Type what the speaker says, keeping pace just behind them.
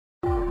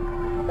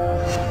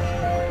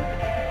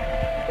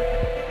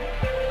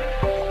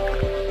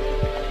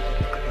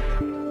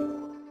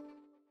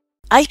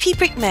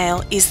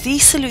IPBRICK.MAIL is the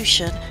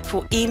solution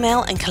for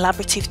email and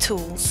collaborative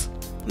tools,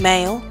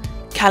 mail,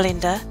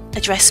 calendar,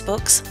 address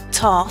books,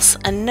 tasks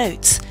and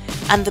notes,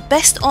 and the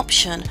best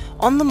option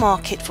on the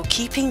market for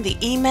keeping the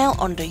email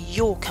under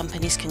your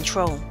company's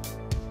control.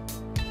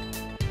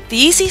 The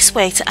easiest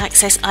way to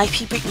access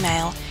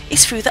IPBRICK.MAIL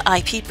is through the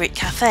IPBRICK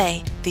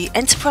Cafe, the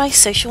enterprise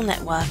social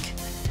network,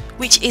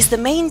 which is the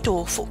main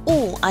door for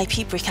all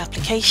IPBRICK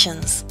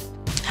applications.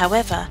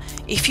 However,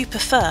 if you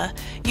prefer,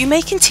 you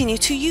may continue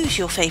to use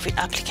your favourite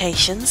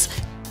applications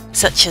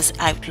such as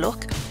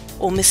Outlook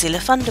or Mozilla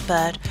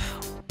Thunderbird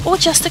or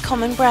just a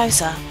common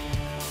browser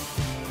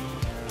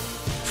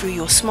through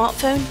your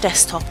smartphone,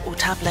 desktop or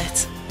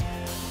tablet.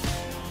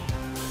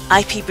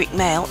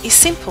 IPBRICK.MAIL is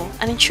simple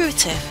and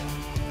intuitive,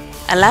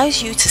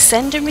 allows you to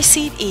send and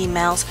receive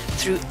emails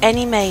through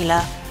any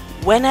mailer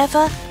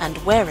whenever and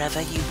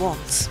wherever you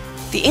want.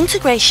 The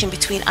integration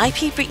between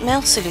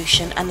IPBRICK.MAIL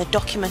solution and the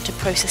Document and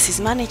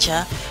Processes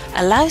Manager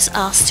allows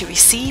us to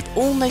receive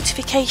all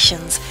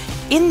notifications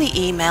in the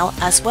email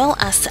as well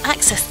as to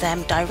access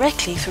them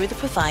directly through the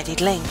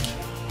provided link.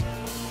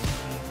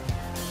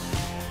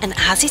 And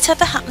has it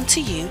ever happened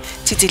to you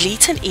to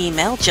delete an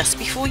email just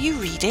before you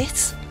read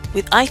it?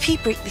 With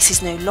IPBRICK this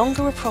is no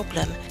longer a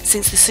problem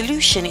since the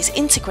solution is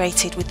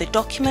integrated with the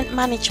document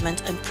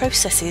management and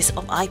processes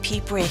of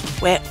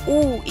IPBRICK where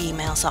all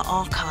emails are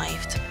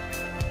archived.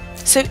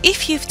 So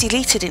if you've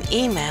deleted an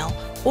email,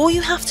 all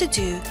you have to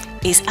do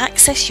is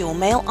access your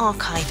mail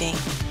archiving.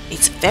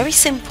 It's very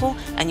simple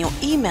and your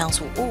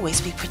emails will always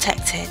be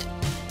protected.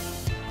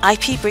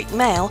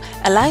 IPBRICK.MAIL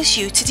allows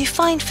you to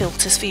define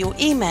filters for your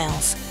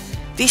emails.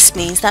 This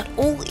means that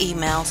all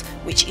emails,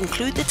 which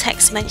include the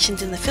text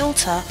mentioned in the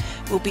filter,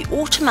 will be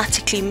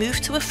automatically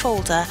moved to a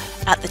folder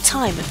at the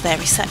time of their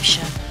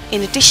reception.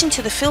 In addition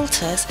to the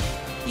filters,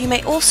 you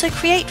may also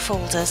create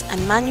folders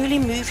and manually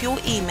move your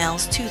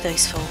emails to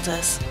those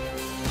folders.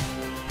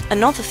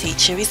 Another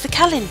feature is the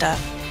calendar.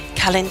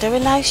 Calendar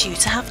allows you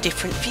to have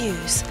different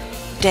views: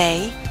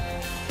 day,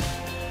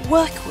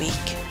 work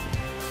week,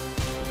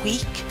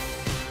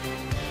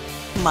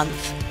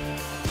 month,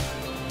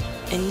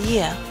 and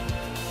year.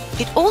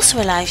 It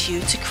also allows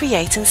you to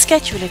create and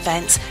schedule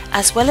events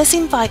as well as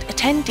invite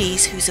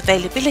attendees whose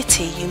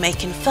availability you may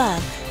confirm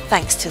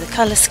thanks to the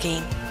colour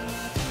scheme.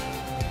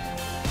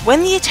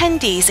 When the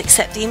attendees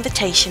accept the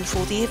invitation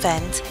for the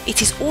event,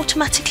 it is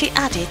automatically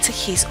added to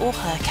his or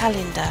her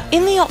calendar.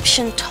 In the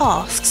option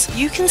Tasks,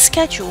 you can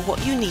schedule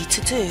what you need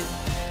to do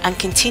and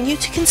continue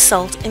to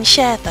consult and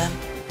share them.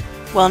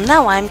 Well,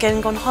 now I am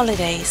going on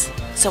holidays,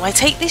 so I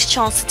take this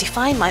chance to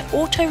define my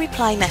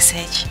auto-reply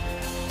message.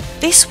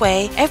 This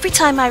way, every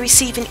time I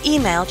receive an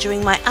email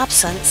during my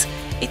absence,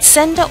 its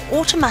sender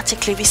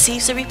automatically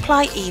receives a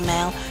reply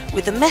email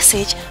with a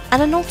message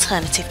and an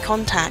alternative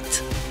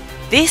contact.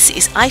 This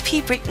is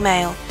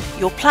IPBRICK.MAIL,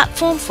 your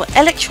platform for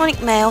electronic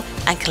mail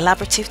and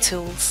collaborative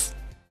tools.